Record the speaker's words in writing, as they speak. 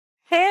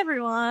Hey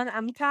everyone,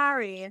 I'm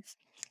Kari,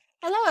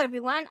 Hello,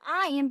 everyone.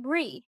 I am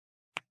Bree.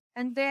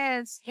 and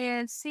this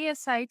is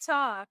CSI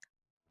Talk.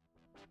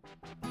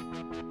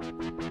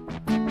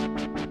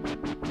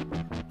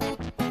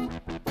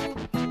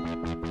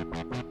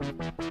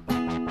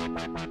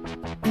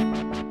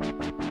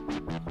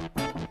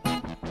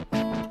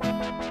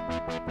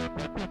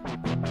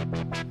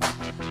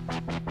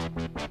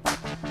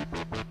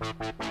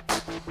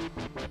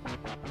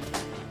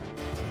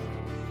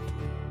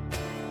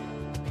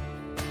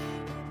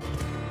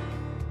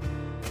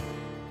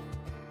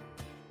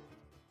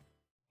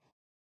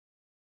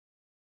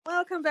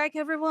 Welcome back,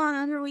 everyone.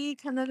 Another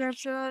week, another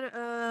episode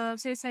of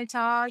CSI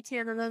Talk,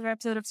 and another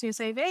episode of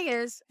CSI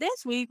Vegas.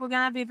 This week, we're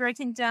gonna be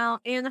breaking down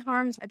In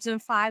Harm's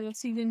episode 5 of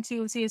season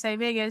 2 of CSI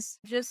Vegas.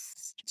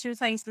 Just two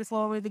things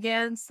before we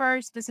begin.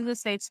 First, this is a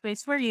safe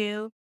space for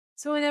you.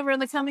 So whenever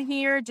they come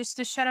here, just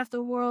to shut off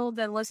the world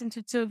and listen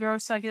to two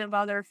girls talking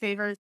about their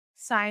favorite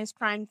science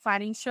crime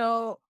fighting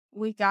show,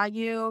 we got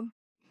you.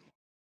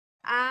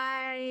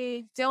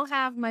 I don't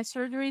have my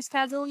surgery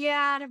scheduled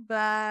yet,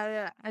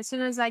 but as soon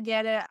as I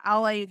get it,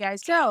 I'll let you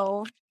guys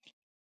know.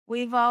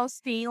 We've all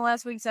seen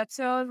last week's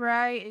episode,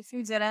 right? If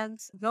you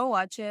didn't, go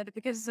watch it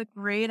because it's a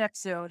great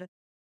episode.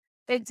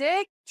 They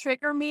did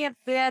trigger me a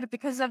bit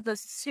because of the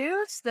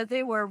suits that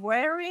they were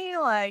wearing.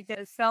 Like,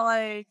 it felt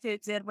like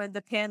it did when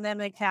the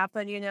pandemic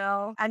happened.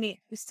 I mean,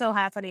 it's still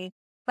happening.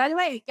 By the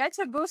way, get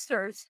your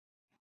boosters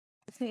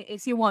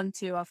if you want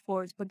to, of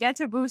course, but get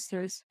your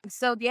boosters.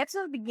 So the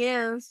episode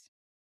begins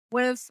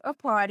with a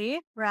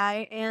party,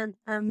 right? And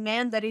a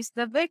man that is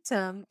the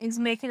victim is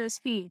making a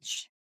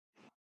speech.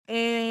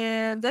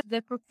 And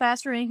the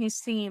professor and his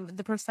team,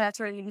 the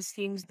professor and his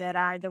teams that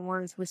are the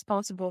ones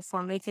responsible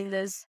for making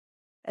this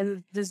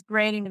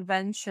great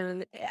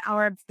invention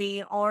are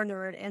being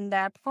honored in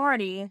that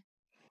party.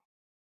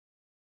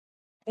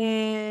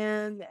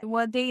 And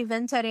what they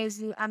invented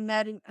is a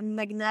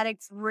magnetic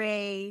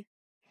ray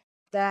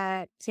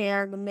that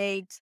can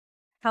make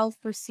health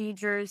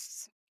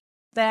procedures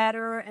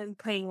better and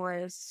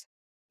painless.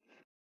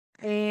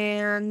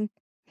 And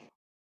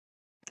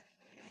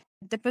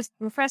the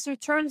professor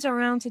turns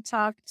around to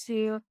talk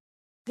to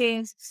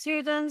his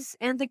students,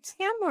 and the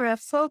camera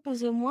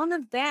focuses on one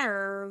of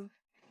them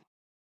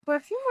for a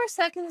few more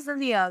seconds than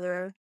the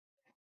other,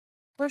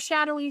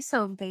 foreshadowing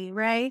something,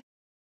 right?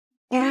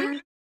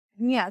 And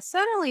yeah,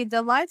 suddenly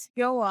the lights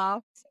go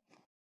off,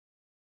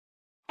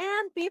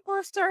 and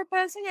people start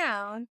passing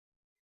out.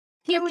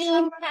 Here we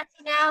are,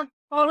 passing out,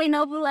 falling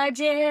over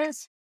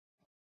ledges,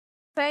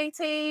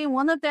 Fainting.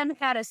 One of them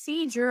had a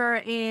seizure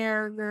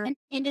and and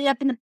ended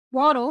up in the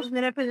water.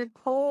 ended up in a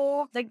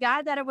pool. The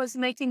guy that was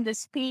making the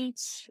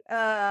speech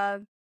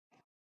has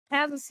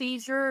a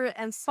seizure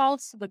and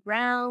falls to the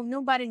ground.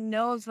 Nobody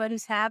knows what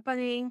is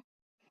happening.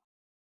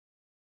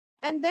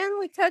 And then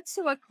we cut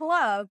to a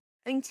club,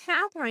 and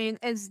Catherine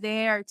is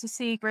there to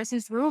see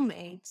Grace's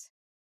roommate.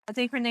 I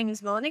think her name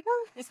is Monica,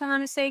 if I'm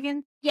not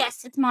mistaken.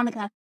 Yes, it's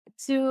Monica.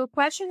 To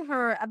question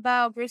her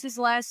about Grace's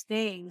last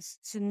days,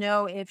 to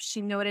know if she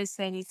noticed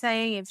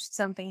anything, if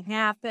something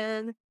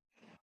happened.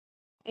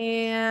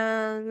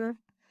 And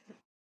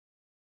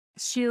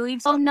she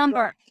leaves Phone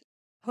number.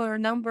 her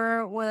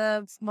number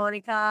with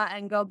Monica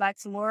and go back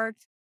to work.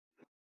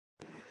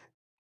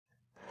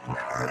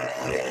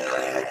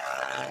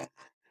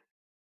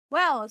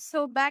 Well,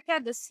 so back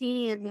at the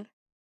scene.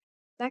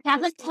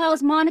 Catherine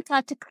tells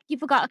Monica to. You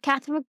forgot.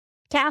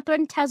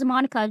 Catherine tells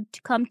Monica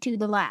to come to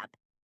the lab.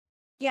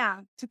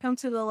 Yeah, to come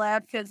to the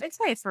lab because it's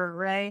safer,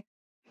 right?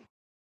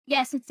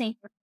 Yes, it's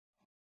safer.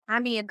 I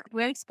mean,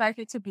 we expect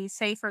it to be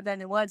safer than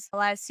it was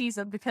last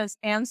season because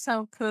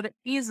Anselm could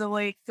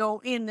easily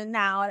go in and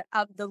out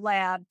of the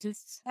lab,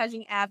 just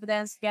fetching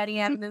evidence,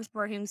 getting evidence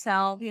for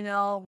himself.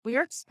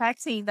 We're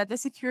expecting that the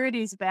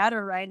security is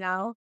better right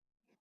now.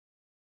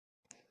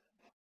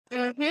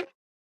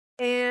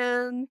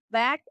 And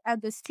back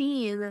at the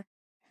scene,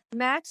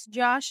 Max,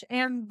 Josh,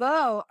 and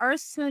Bo are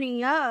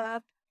suiting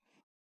up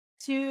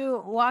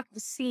to walk the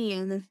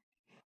scene.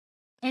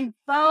 And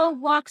Bo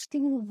walks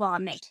to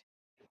vomit.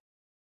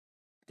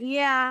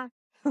 Yeah.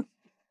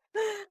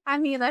 I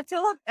mean, I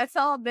felt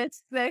a bit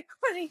sick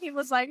when he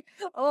was like,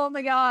 "Oh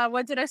my god,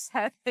 what did I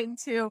step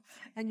into?"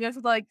 And you're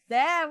like,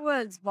 "That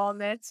was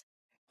vomit."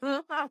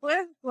 I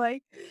was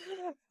like,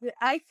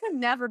 I could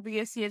never be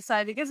a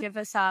CSI because if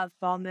I saw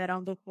vomit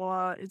on the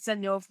floor, it's a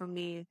no for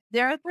me.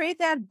 There are 3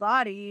 dead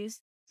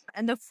bodies,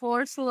 and the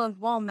floor's full of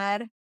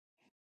vomit.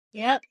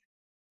 Yep.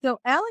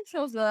 So Alex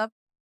shows up,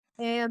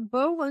 and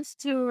Bo wants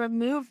to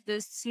remove the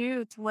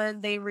suit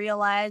when they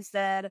realize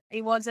that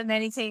it wasn't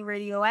anything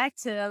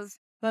radioactive.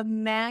 But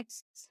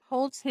Max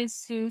holds his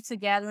suit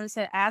together and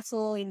said,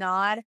 absolutely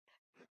not.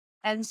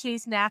 And she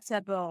snaps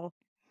at Bo.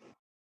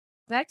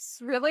 Max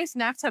really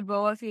snaps at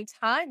Bo a few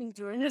times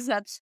during this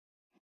episode.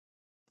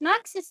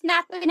 Max is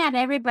snapping at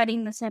everybody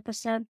in this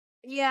episode.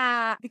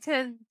 Yeah,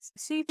 because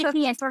she took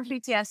for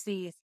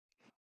PTSD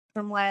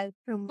from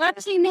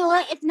Actually, you know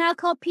what? It's now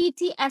called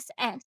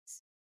PTSS.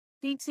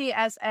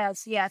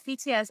 PTSS, yeah,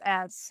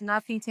 PTSS,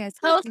 not PTSS,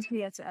 Oh.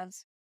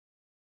 PTSS.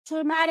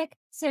 post-traumatic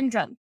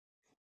syndrome.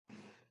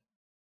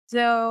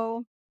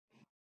 So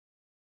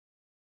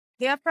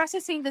they are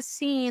processing the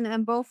scene,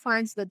 and Bo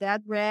finds the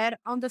dead rat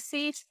on the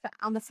fish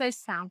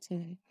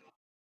fountain.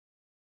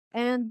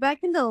 And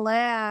back in the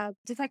lab,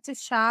 Detective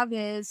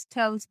Chavez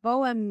tells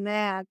Bo and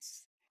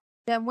Max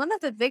that one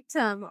of the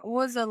victims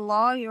was a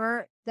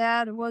lawyer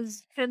that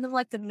was kind of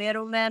like the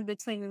middleman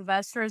between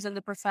investors and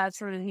the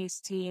professor and his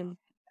team.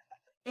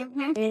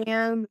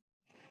 And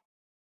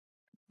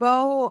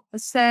Bo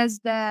says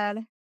that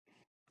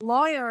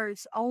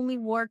lawyers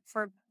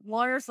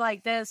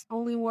like this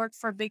only work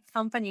for big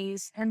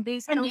companies, and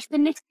these And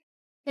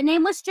the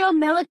name was Joe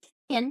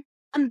Milliken.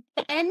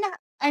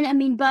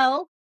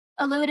 Bo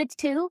alluded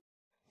to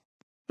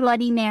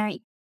Bloody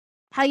Mary.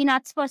 How you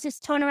not supposed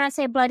to turn around and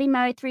say Bloody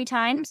Mary 3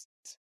 times?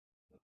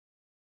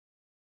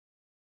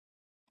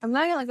 I'm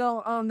not gonna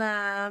go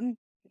on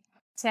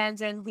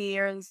tangent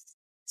here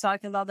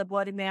talking about the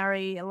Bloody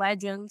Mary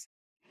legend.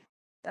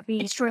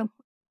 It's true.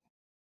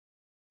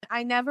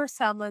 I never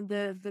summoned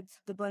the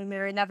Bloody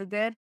Mary, never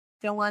did.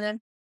 Don't want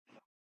it.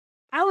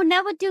 I would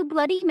never do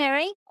Bloody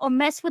Mary or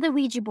mess with a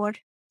Ouija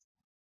board.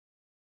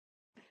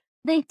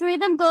 The 3 of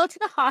them go to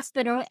the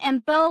hospital,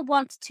 and Bo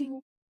wants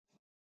to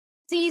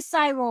see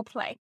side role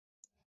play.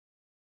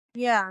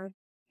 Yeah.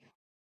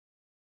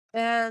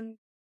 And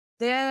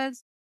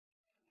there's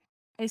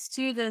a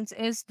student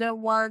is the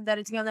one that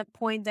is gonna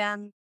point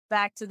them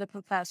back to the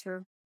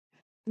professor.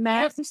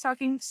 Max is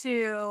talking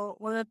to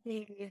one of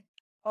the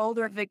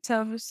older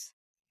victims,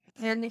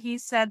 and he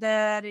said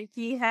that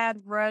he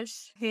had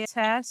rushed his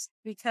test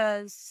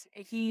because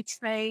he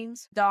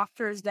trained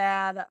doctors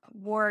that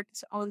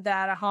worked on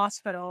that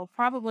hospital,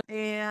 probably.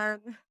 And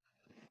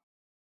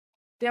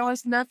there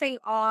was nothing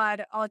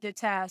odd on the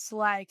test.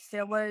 Like,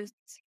 there was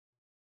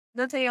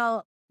nothing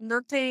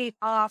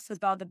off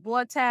about the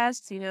blood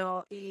test,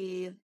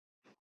 the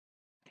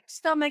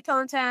stomach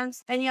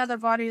contents, any other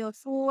bodily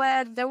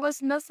fluid. There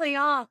was nothing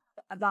off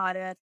about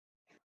it.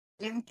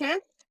 Okay.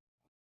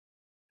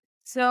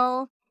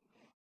 So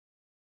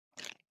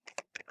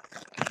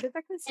the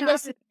second step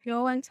is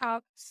go and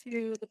talk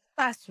to the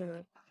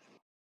professor.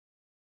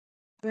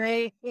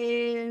 Right?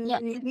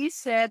 And he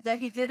said that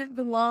he didn't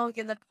belong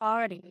in the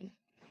party.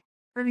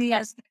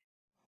 Yes.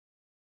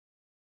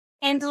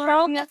 And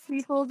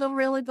people don't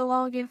really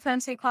belong in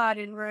Fancy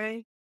Cotton,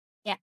 right?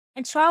 Yeah.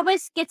 And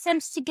Chavez gets him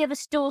to give a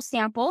stool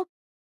sample,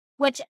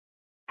 which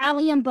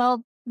Allie and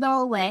Bo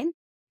throw away.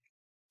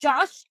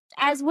 Josh,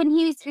 as when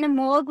he's in the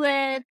morgue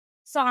with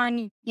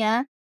Sonia,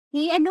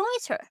 he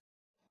annoys her.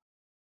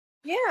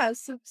 Yeah,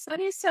 so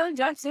Sonny's telling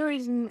Josh there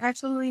is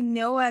actually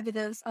no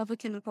evidence of a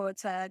chemical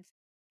attack.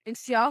 And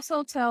she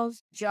also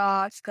tells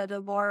Josh that the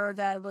lawyer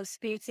that was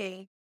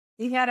speaking,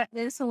 he had an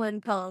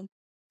insulin pump.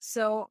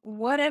 So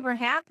whatever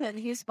happened,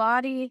 his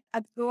body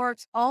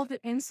absorbs all the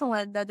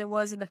insulin that there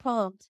was in the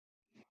pump.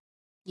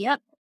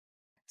 Yep.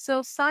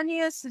 So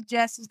Sonia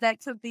suggests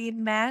that could be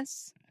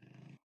mass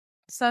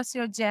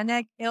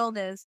sociogenic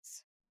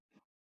illness.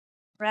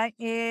 Right?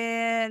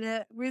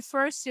 It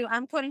refers to,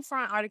 I'm quoting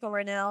from an article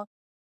right now,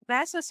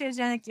 mass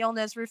sociogenic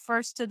illness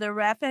refers to the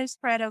rapid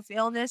spread of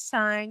illness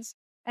signs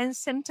and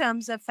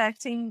symptoms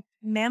affecting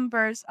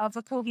members of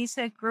a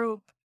cohesive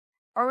group,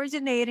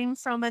 originating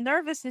from a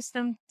nervous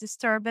system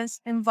disturbance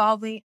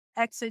involving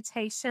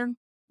excitation,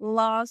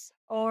 loss,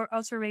 or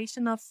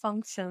alteration of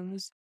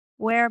functions,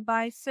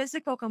 whereby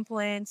physical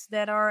complaints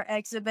that are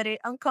exhibited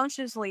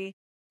unconsciously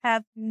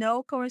have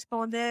no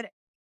corresponding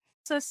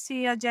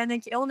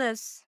sociogenic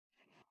illness.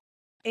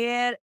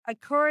 It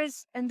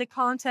occurs in the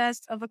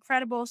context of a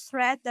credible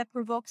threat that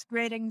provokes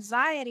great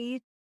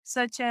anxiety,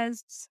 such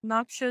as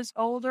noxious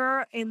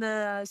odor in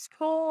the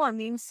school,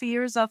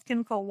 fears of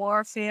chemical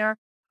warfare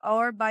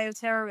or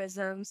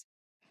bioterrorism.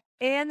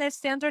 In the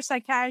standard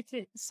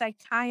psychiatry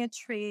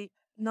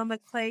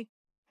nomenclature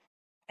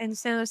and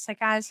standard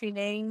psychiatry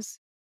names,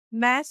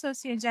 mass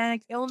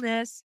sociogenic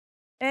illness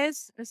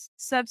is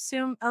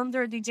subsumed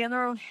under the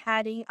general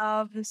heading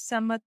of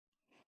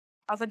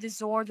a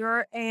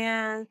disorder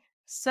and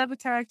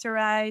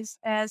subcharacterized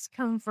as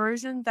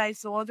conversion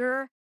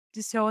disorder,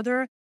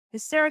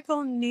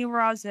 hysterical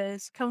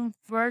neurosis,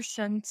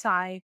 conversion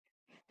type.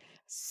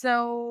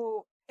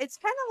 So it's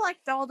kind of like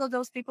all of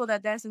those people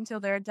that dance until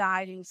they're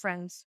died in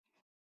France.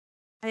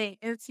 Hey,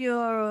 if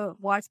you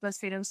watch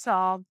BuzzFeed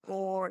Unsolved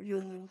or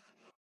you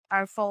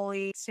are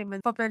fully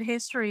in puppet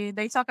history,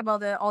 they talk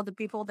about all the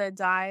people that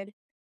died,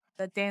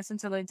 that dance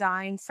until they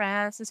die in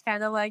France. It's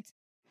kind of like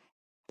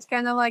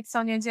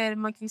Sonia did,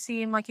 Monkey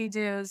See and Monkey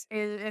Do's.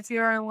 If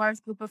you're in a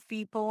large group of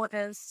people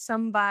and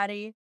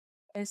somebody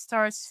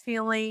starts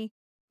feeling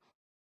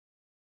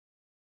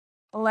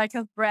a lack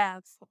of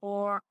breath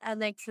or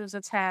an anxious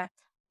attack,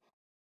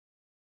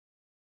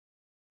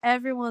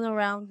 everyone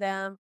around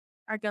them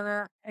are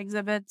gonna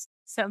exhibit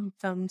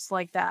symptoms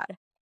like that.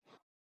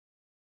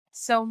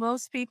 So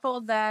most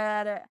people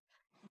that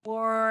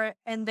were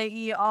in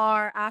the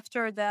ER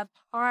after that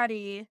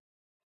party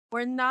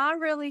were not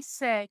really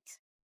sick.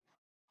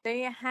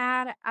 They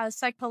had a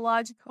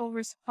psychological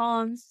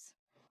response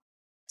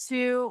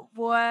to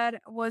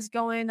what was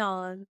going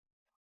on.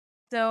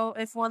 So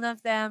if one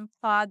of them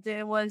thought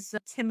there was a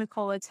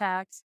chemical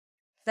attack,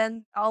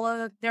 then all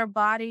of their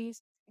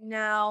bodies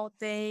now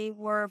they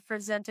were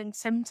presenting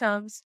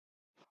symptoms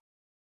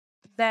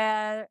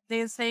that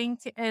they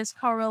think is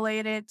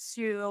correlated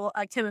to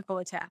a chemical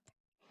attack.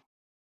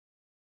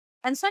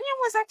 And Sonia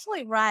was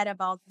actually right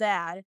about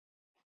that.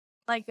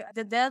 Like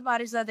the dead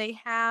bodies that they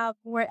have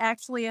were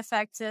actually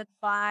affected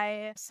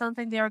by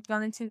something they're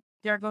going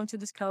to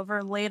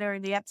discover later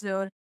in the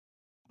episode.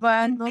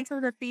 But most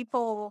of the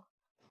people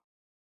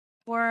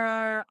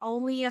were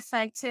only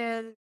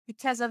affected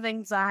because of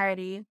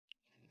anxiety.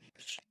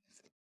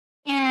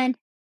 And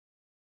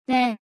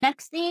the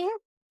next thing,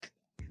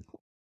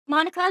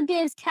 Monica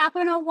gives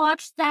Catherine a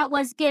watch that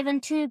was given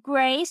to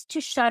Grace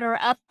to shut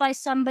her up by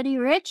somebody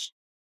rich.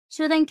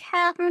 So then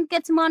Catherine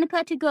gets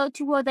Monica to go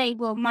to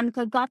where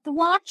Monica got the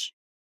watch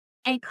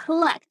and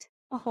collect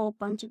a whole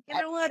bunch of You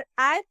know what?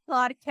 I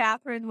thought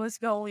Catherine was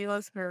going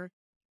with her.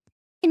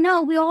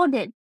 No, we all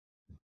did.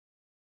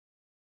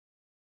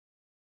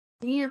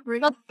 We were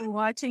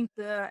watching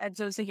the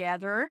episode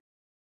together,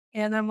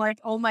 and I'm like,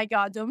 oh my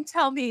god, don't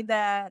tell me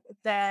that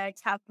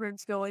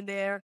Catherine's going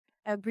there.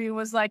 And Brie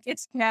was like,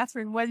 it's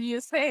Catherine, what do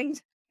you think?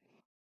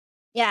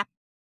 Yeah.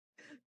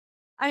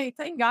 I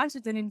thank God she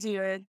didn't do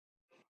it.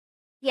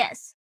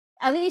 Yes.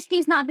 At least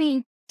he's not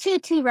being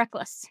too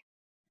reckless.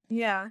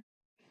 Yeah.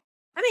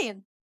 I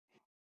mean,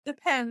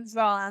 depends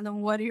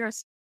on what you're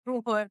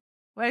what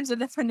is the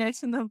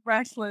definition of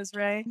reckless,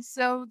 right?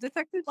 So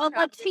Detective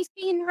like she's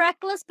being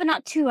reckless, but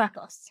not too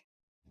reckless.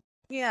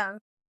 Yeah.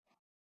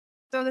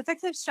 So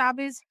Detective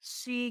Chavez,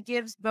 she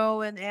gives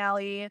Bo and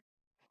Allie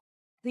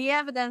the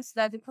evidence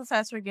that the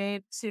professor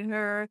gave to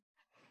her,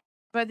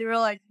 but they were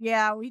like,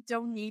 yeah, we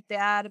don't need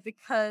that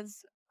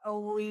because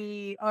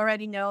we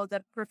already know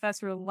that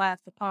Professor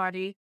left the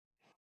party.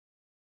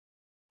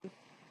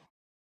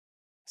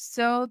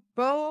 So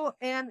Bo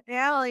and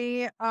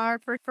Allie are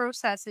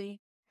processing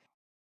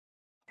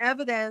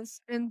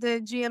evidence in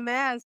the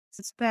GMS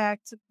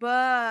aspect,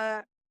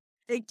 but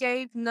it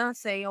gave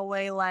nothing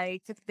away.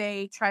 Like if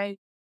they tried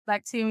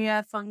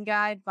bacteria,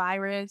 fungi,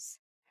 virus,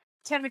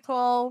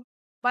 chemical,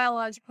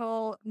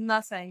 biological,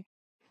 nothing.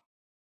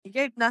 It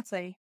gave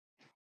nothing.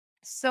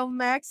 So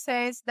Max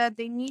says that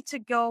they need to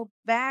go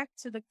back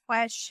to the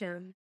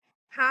question,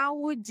 how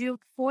would you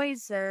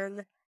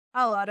poison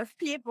a lot of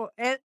people?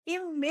 And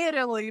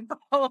immediately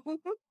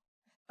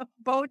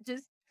Bo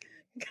just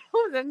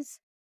goes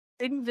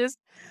and just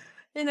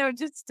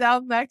just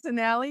tell Max and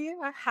Allie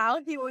how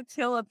he would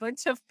kill a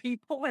bunch of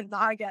people and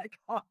not get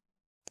caught.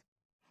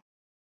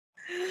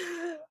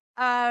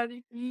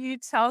 He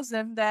tells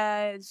them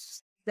that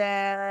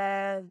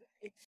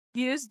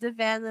use the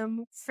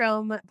venom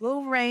from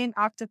blue rain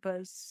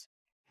octopus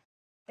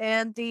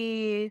and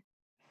the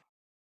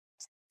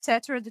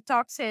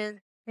tetrodotoxin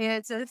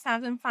is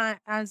 1,000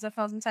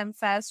 times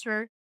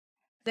faster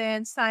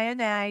than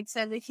cyanides,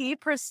 and he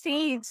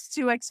proceeds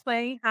to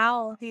explain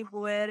how he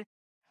would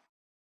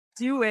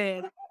do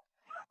it.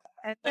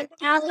 And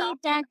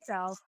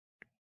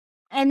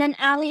then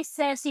Allie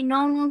says he's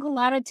no longer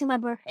allowed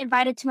to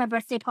invited to my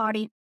birthday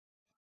party.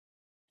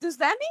 Does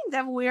that mean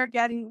that we're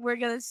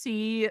gonna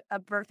see a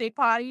birthday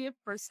party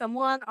for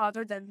someone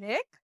other than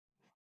Nick?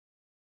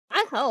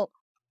 I hope.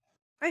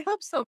 I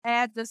hope so.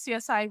 At the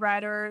CSI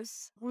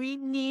writers, we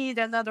need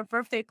another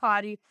birthday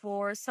party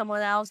for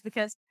someone else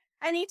because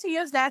I need to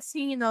use that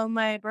scene on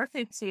my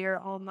birthday tier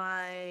on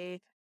my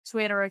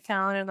Twitter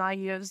account, and I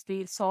use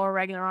the Solar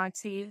Ragnarok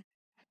scene.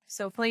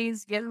 So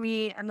please give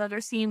me another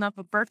scene of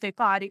a birthday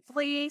party,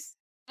 please.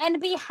 And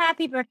be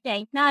happy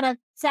birthday, not a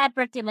sad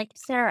birthday like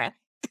Sarah.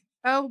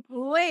 Oh,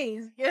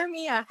 please give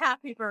me a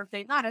happy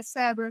birthday, not a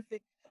sad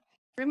birthday.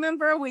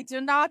 Remember, we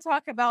do not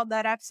talk about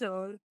that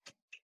episode.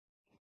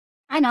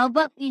 I know,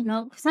 but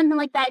something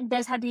like that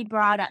does have to be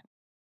brought up.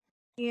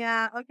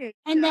 Yeah, okay.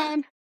 And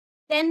then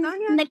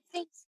next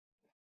thing,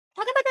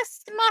 talk about the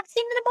smart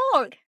scene in the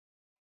morgue.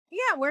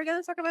 Yeah, we're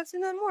gonna talk about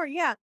scene more.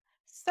 Yeah,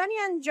 Sonia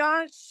and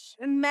Josh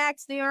and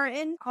Max, they are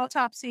in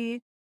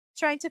autopsy,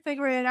 trying to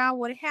figure it out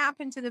what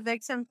happened to the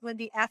victims when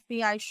the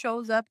FBI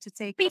shows up to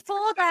take.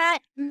 Before that,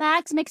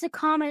 Max makes a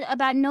comment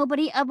about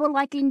nobody ever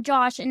liking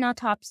Josh in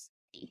autopsy.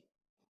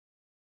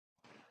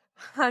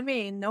 I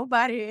mean,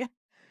 nobody.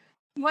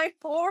 My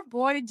poor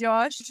boy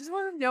Josh just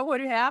want to know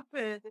what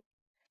happened.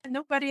 And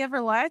nobody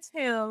ever liked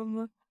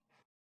him.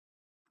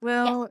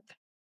 Well,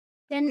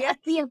 then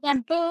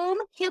boom,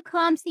 here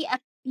comes the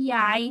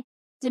FBI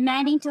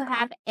demanding to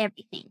have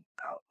everything.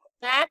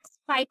 Max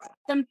fights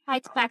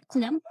back to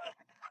them.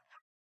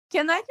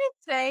 Can I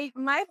just say,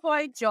 my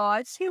boy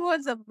Josh, he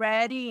was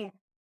ready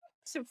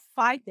to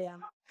fight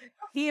them.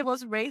 He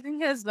was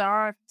raising his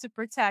arm to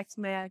protect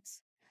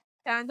Max.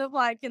 Kind of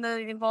like in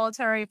an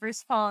involuntary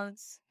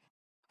response.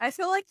 I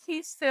feel like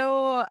he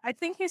still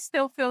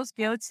feels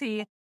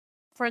guilty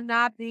for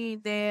not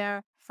being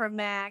there for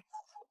Max.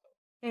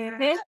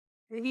 And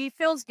he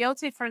feels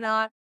guilty for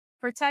not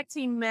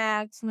protecting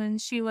Max when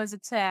she was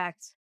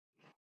attacked.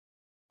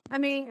 I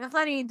mean,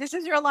 honey, this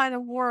is your line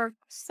of work.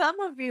 Some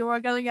of you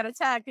are going to get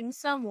attacked in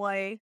some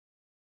way.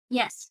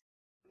 Yes.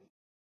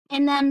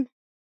 And then,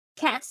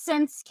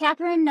 since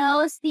Catherine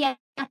knows the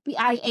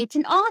FBI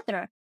agent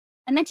Arthur,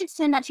 I mentioned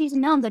to him that she's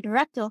known the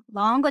director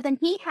longer than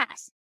he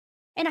has.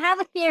 And I have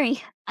a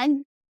theory.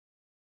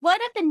 What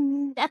if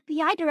the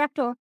FBI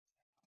director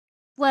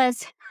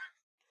was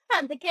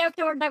the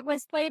character that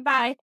was played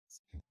by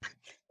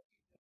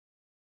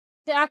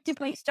the actor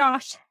plays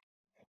Josh?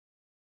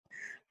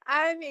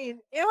 I mean,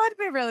 it would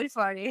be really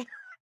funny.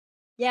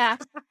 Yeah.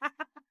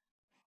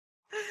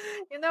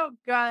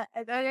 God,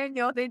 I didn't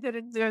know they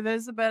didn't do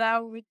this, but I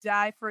would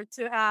die for it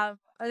to have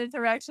an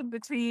interaction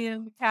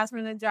between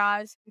Catherine and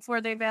Josh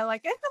before they met.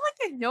 Like, I feel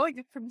like I know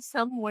you from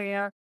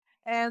somewhere.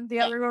 And the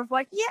other one was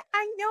like, yeah,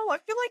 I know. I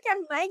feel like I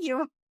met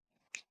you.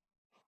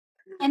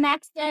 And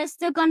Max is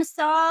still gonna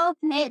solve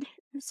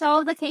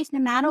the case no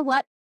matter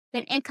what.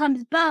 Then in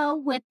comes Bo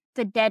with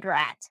the dead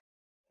rat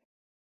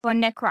for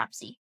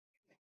necropsy.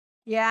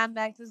 Yeah,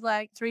 Max is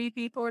like, 3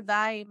 people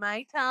die in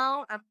my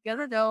town. I'm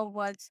gonna know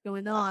what's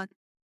going on.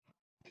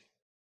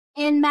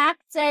 And Max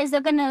says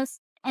they're gonna,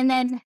 and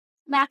then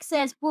Max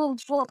says, we'll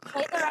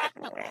play the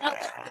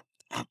rat.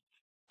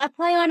 I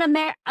play on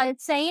a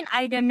saying,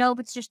 I don't know if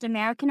it's just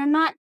American or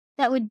not,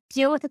 that would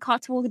deal with the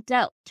Cotswold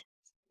adult.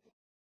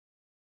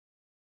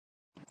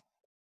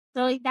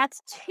 So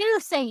that's 2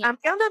 sayings. I'm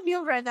gonna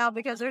mute right now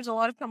because there's a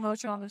lot of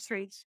commotion on the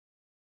streets.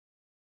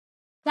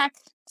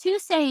 That's 2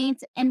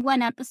 sayings in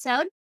 1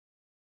 episode.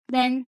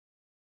 Then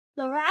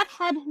the rat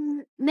had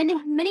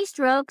many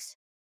strokes.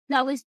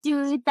 That was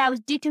due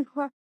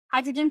to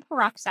hydrogen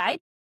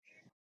peroxide.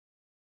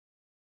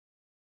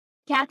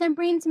 Catherine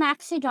brings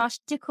Max to Josh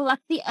to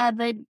collect the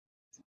evidence.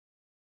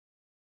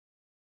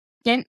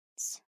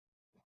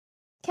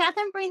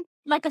 Catherine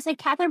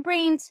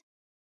brings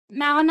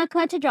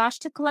Monica to Josh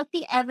to collect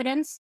the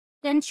evidence.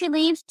 Then she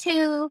leaves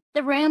to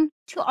the room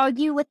to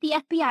argue with the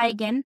FBI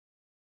again.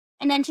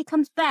 And then she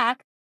comes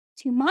back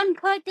to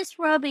Monica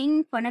disrobing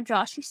in front of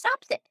Josh. She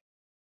stops it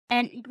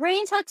and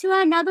brings her to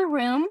another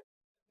room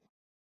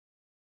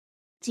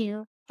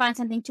to find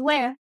something to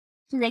wear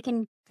so they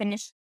can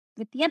finish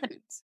with the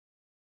evidence.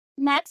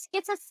 Max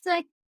gets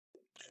sick,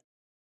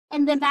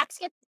 and then Max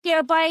gets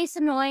scared by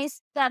some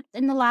noise that's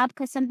in the lab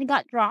because something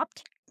got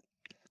dropped.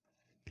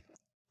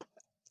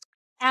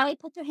 Allie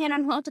puts her hand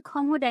on her to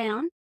calm her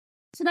down.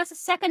 So that's the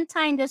second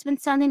time there's been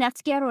something that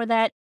scared her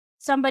that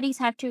somebody's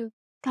had to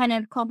kind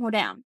of calm her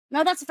down.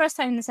 No, that's the first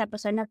time in this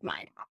episode. Never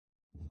mind.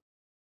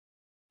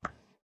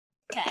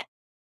 Okay.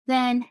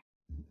 Then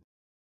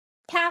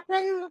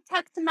Catherine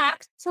texts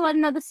Max to let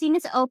him know the scene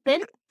is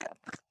open.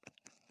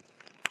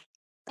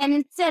 And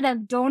instead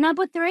of door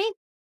number 3,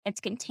 it's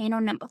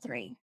container number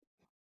 3.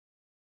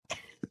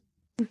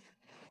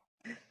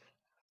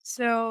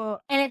 So,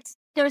 and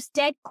there's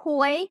dead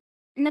koi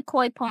in the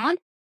koi pond.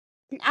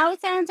 And Allie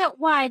finds out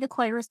why the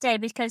koi was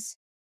dead because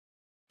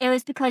there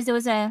was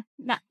a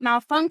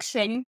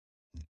malfunction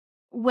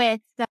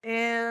with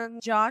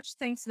and Josh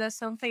thinks there's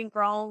something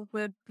wrong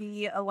with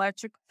the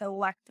electric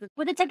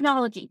with the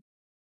technology.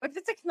 With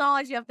the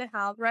technology of the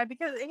house, right?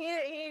 Because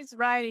he's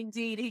right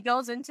indeed. He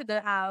goes into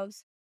the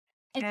house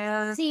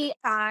and see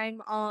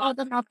time all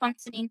the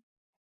malfunctioning.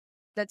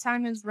 The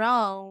time is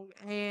wrong,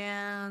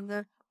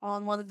 and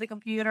on one of the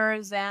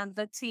computers, and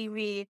the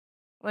TV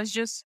was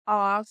just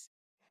off.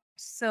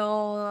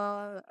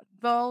 So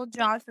both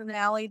Josh and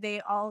Allie,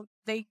 they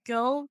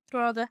go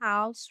through the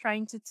house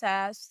trying to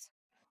test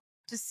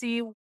to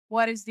see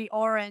what is the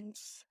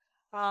orange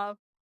of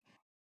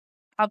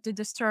the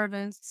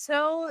disturbance.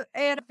 So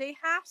they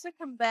have to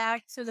come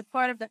back to the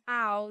part of the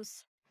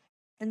house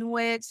in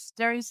which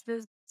there is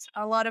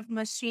a lot of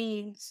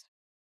machines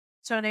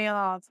turning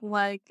off.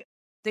 Like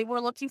they were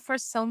looking for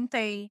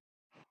something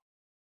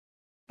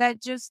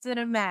that just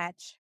didn't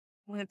match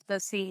with the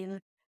scene.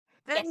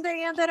 And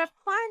they ended up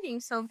finding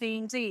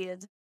something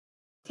indeed.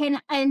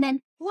 And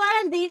then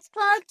one of these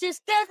plugs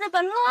just doesn't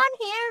belong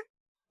here.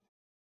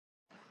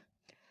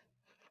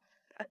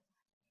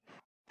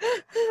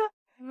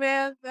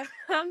 Man,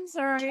 I'm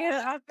sorry.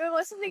 I've been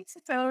listening to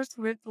Taylor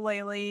Swift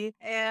lately,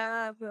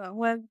 and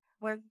when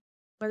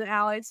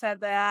Allie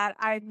said that,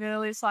 I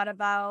immediately thought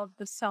about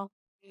the song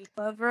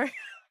cover.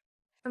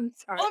 I'm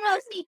sorry. Oh no,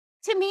 see,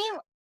 to me,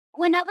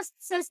 when that was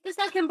says this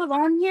doesn't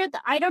belong here,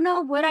 I don't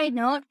know what I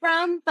know it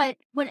from, but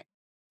when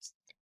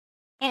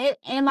and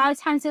a lot of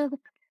times it was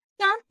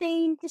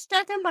something just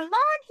doesn't belong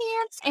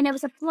here, and it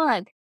was a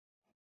plug.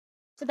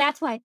 So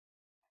that's why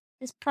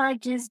this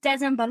plug just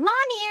doesn't belong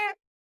here.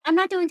 I'm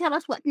not doing tell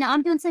us what. No,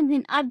 I'm doing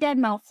something I've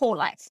done my whole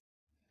life.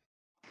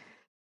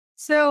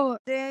 So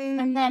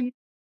and then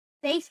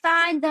they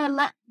find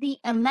the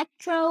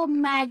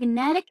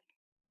electromagnetic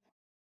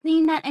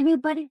thing that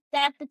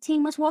the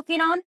team was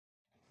working on.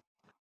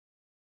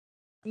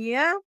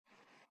 Yeah.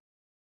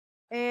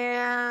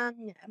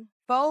 And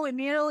Bo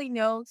immediately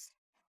knows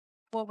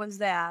what was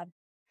that.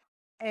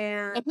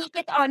 And he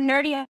gets all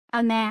nerdy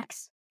on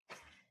Max.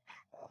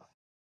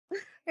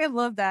 I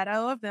love that. I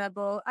love that,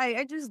 Bo.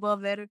 I just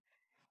love it.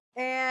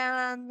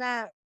 And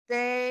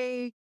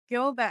they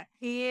go back.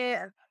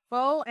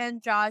 Bo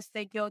and Josh,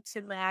 they go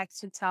to Max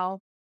to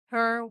tell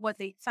her what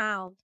they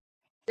found.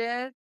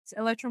 This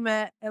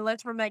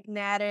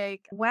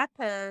electromagnetic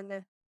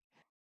weapon.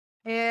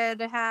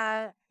 It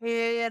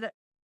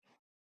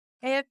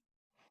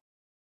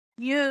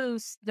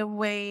used the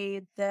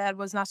way that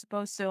was not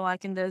supposed to,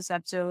 like in this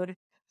episode.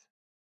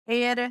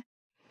 It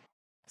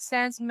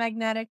sends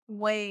magnetic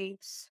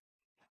waves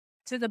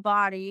to the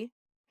body,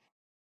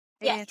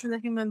 to the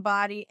human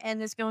body,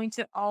 and it's going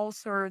to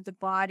alter the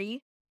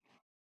body,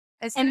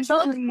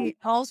 essentially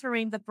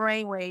altering the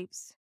brain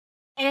waves.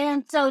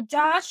 And so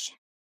Josh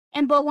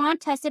and Bo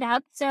want to test it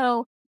out.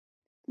 So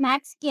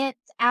Max gets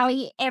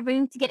Allie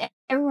to get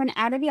everyone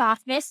out of the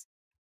office.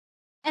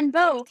 And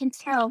Bo can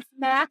tell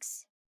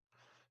Max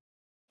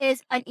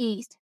is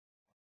uneased.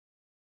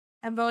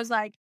 And Bo's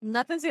like,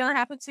 nothing's gonna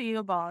happen to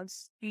you,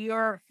 boss.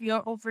 You're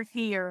over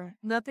here.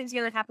 Nothing's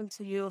gonna happen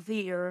to you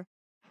here.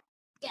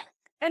 Yeah.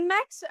 And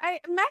Max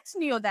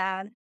knew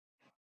that.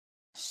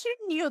 She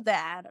knew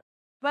that.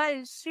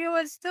 But she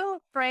was still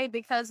afraid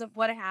because of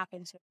what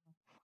happened to her.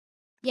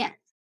 Yes.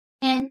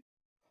 And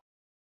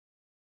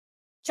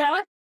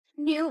Charlotte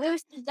knew it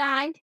was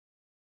designed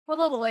for a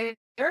little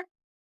later.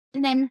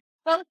 And then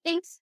Bo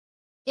thinks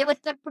it was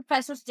the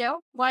professor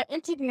still. While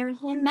interviewing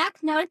him,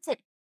 Max noticed that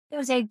there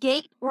was a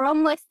gate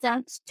room with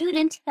the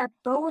student that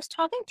Bo was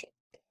talking to.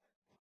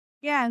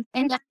 Yeah.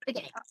 And that's the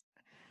gate.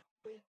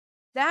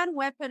 That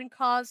weapon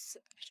caused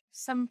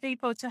some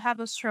people to have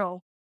a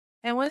stroke.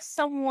 And when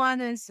someone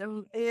is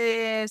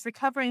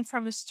recovering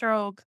from a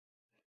stroke,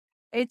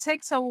 it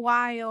takes a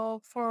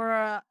while for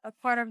a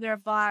part of their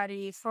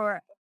body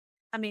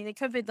it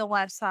could be the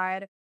left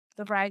side,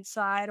 the right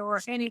side,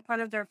 or any part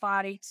of their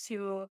body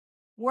to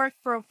work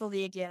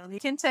properly again.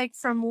 It can take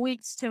from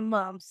weeks to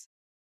months.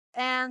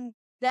 And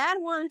that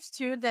one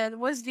student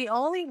was the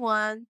only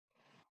one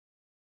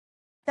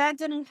that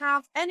didn't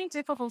have any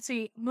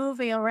difficulty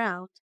moving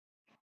around.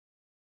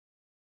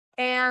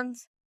 And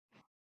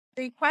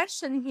they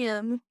questioned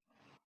him,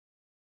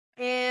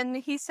 and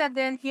he said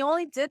that he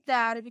only did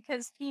that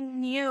because he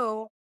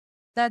knew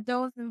that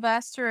those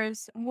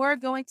investors were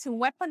going to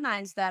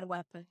weaponize that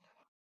weapon.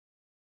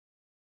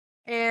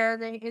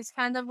 And it's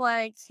kind of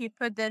like he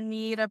put the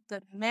need of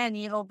the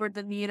many over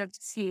the need of the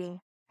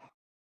few.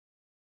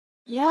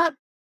 Yep.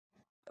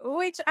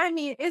 Which,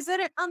 is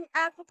it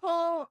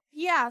unethical?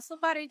 Yeah,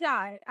 somebody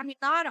died.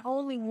 Not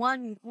only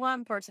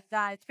one person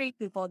died, 3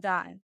 people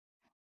died.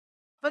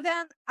 But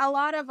then a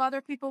lot of other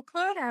people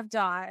could have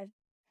died.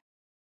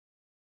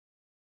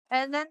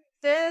 And then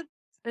the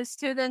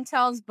student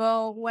tells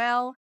Bo,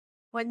 well,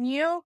 when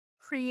you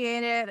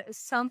created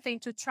something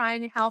to try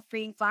and help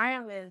the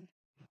environment,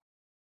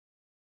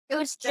 it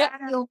was just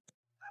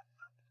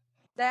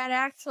that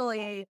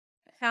actually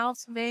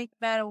helps make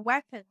better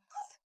weapons.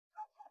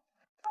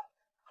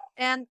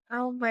 And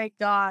oh my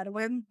god,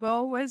 when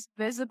Bo was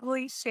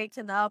visibly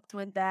shaken up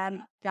when that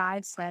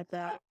guy said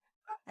that.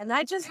 And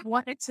I just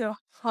wanted to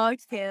hug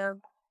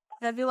him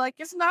and be like,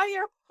 it's not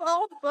your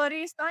fault, buddy.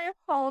 It's not your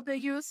fault to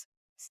use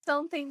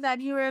something that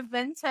you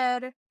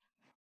invented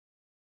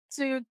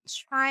to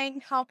try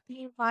and help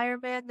the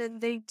environment, and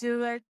they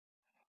do it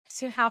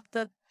to help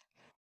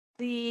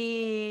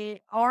the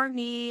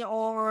army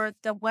or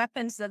the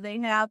weapons that they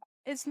have.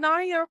 It's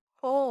not your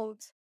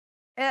fault.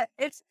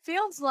 It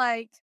feels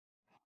like,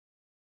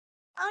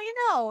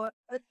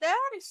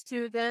 that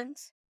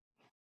student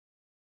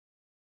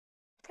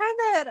kind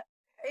of,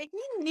 he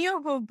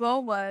knew who Bo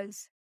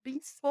was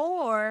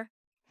before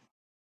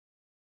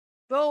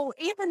Bo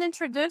even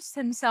introduced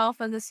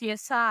himself as a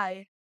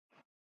CSI.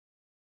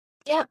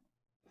 Yep.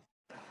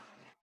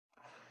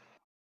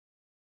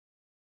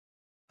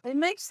 It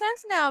makes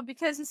sense now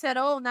because he said,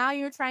 oh, now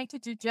you're trying to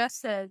do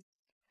justice.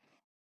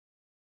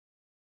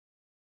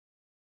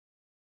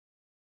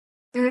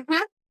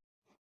 Mm-hmm.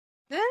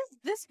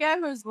 This guy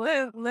was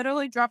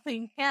literally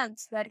dropping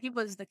hints that he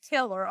was the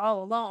killer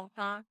all along,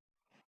 huh?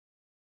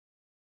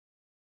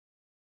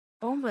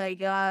 Oh my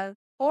god.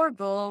 Poor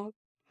Bo.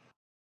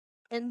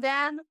 And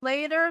then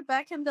later,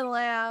 back in the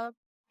lab,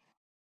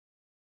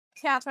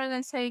 Catherine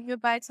is saying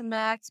goodbye to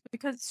Max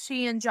because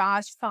she and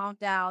Josh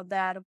found out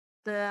that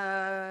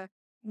the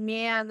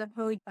man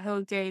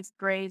who gave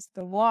Grace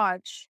the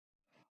watch,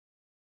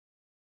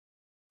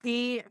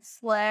 he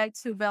fled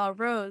to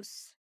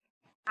Belarus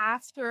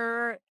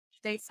after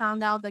they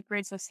found out that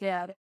Grace was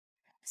dead.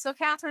 So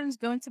Catherine's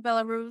going to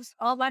Belarus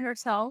all by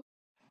herself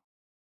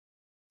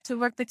to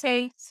work the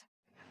case.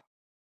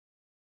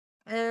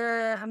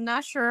 I'm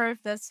not sure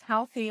if that's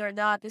healthy or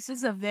not. This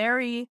is a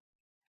very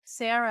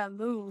Sarah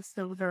move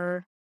to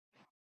her.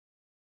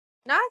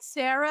 Not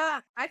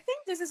Sarah. I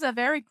think this is a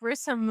very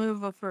gruesome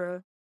move of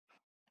her.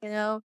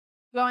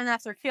 Going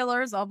after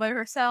killers all by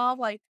herself.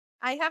 Like,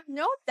 I have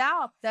no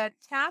doubt that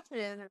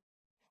Catherine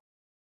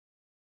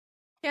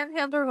can't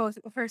handle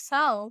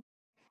herself.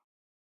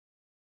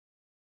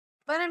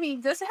 But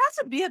does it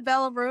have to be a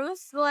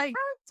Belarus? Like,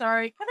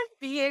 sorry, could it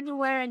be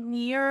anywhere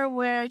near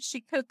where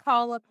she could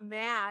call up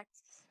Max?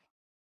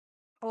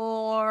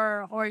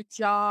 or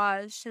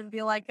Josh and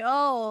be like,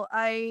 "Oh,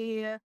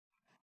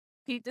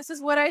 this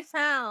is what I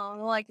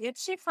found." Like, if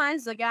she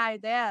finds the guy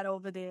dead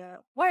over there,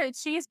 what is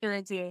she's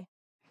gonna do?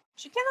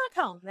 She cannot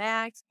call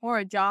Max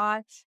or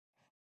Josh.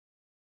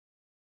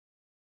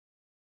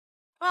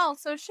 Well,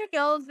 so she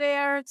goes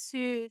there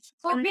to.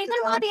 Well, reason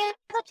why the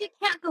Institute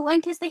can't go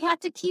in because they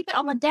had to keep it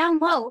on the down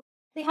low.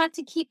 They had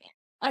to keep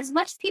as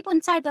much people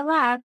inside the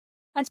lab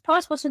as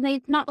possible so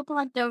they not look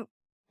like they're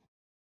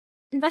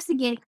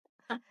investigating.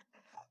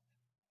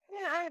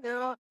 Yeah, I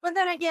know. But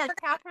then again,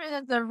 Catherine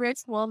is a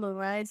rich woman,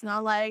 right? It's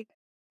not like.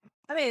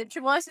 I mean,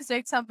 she wants to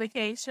take some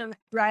vacation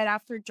right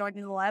after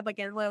joining the lab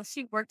again. Well,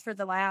 she worked for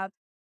the lab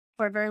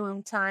for a very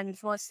long time. If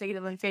she wants to take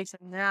the vacation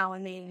now, I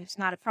mean, it's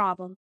not a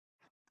problem.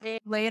 And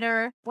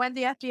later, when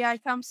the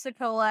FBI comes to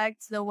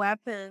collect the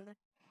weapon,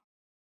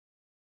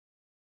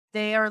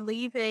 they are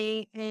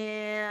leaving,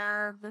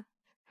 and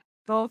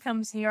Bo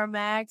comes near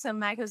Max, and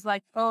Max is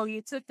like, "Oh,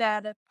 you took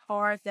that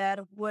part that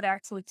would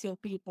actually kill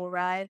people,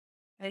 right?"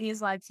 And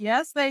he's like,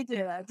 "Yes, they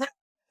did."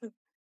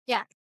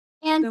 Yeah.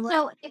 And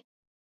so, if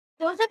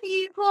those of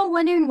you who are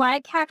wondering why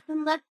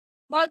Captain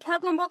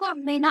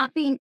Morgan may not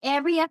be in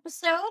every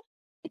episode,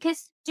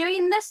 because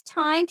during this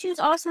time she was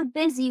also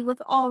busy with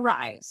All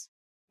Rise.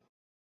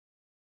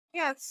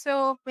 Yeah,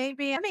 so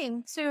maybe, I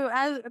mean,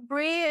 as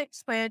Brie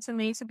explained to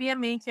me, to be a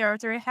main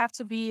character, you have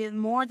to be in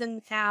more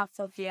than half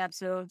of the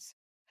episodes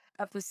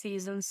of the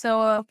season.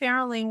 So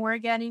apparently we're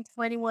getting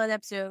 21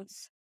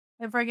 episodes.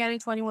 If we're getting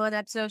 21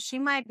 episodes, she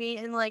might be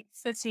in like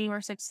 15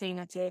 or 16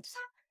 episodes.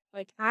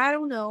 Like, I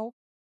don't know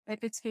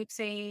if it's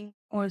 15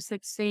 or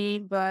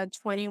 16, but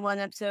 21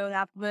 episodes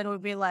after it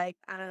would be like,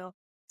 I don't know,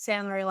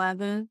 10 or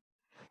 11.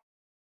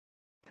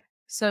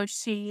 So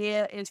she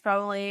is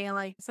probably in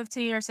like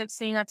 15 or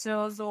 16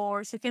 episodes,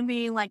 or she can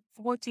be in like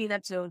 14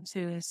 episodes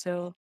too.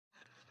 So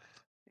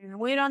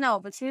we don't know,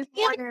 but she's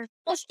Yeah,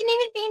 well, she can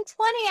even be in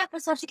 20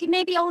 episodes. She can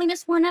maybe only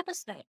miss one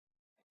episode.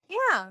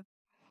 Yeah.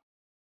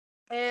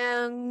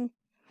 And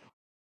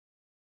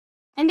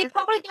they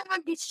probably don't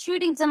want these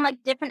shootings in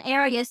like different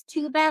areas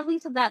too badly,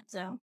 so that's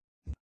so.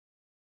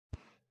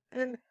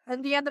 And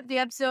at the end of the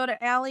episode,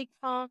 Allie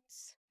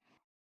calms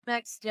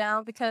Max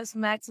down because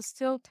Max is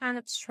still kind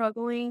of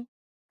struggling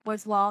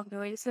with loud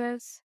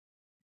noises.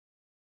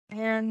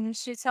 And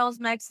she tells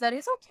Max that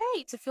it's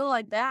okay to feel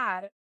like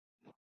that.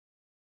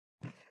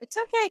 It's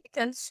okay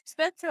because she's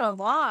been through a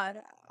lot.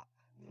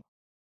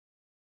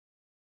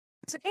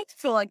 It's okay to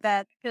feel like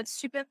that because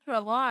she's been through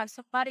a lot.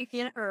 Somebody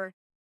hit her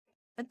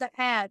in the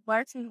head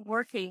while she's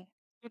working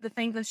with the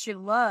things that she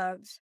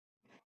loves.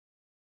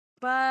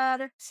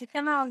 But she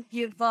cannot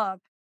give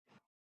up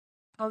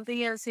on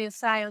the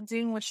inside on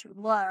doing what she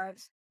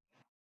loves.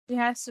 She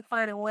has to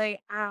find a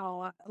way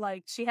out.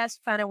 Like, she has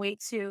to find a way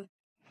to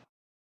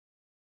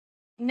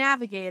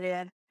navigate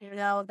it. You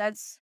know,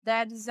 that's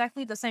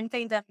exactly the same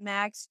thing that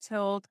Max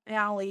told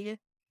Allie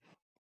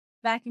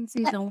back in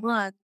season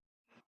 1.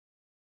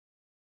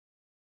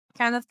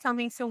 Kind of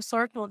coming full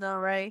circle though,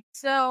 right?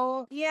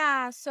 So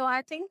yeah, so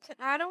I think,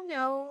 I don't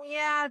know,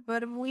 yeah,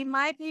 but we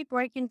might be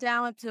breaking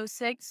down episode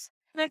 6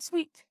 next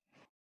week.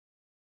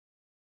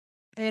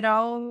 It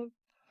all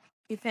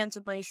depends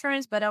on my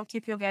insurance, but I'll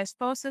keep you guys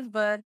posted.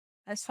 But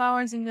as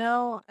far as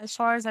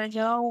I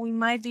know, we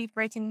might be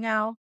breaking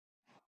now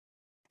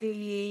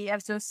the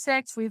episode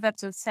 6 with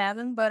episode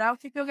 7, but I'll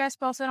keep you guys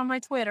posted on my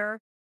Twitter.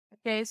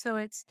 Okay, so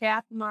it's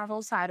Cap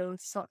Marvel Saito,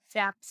 so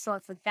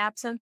for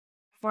Captain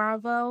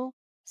Marvel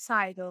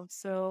Saito.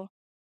 So,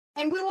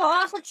 and we will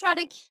also try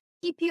to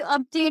keep you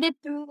updated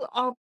through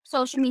our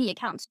social media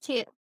accounts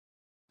too.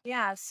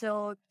 Yeah,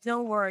 so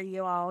don't worry,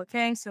 you all.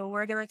 Okay, so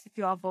we're gonna keep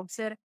you all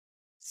posted.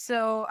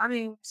 So, I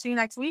mean, see you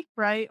next week,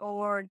 right?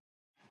 Or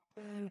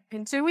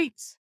in 2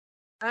 weeks.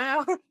 I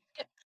don't know.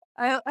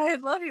 I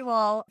love you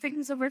all. Thank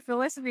you so much for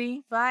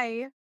listening.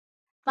 Bye.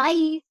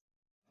 Bye.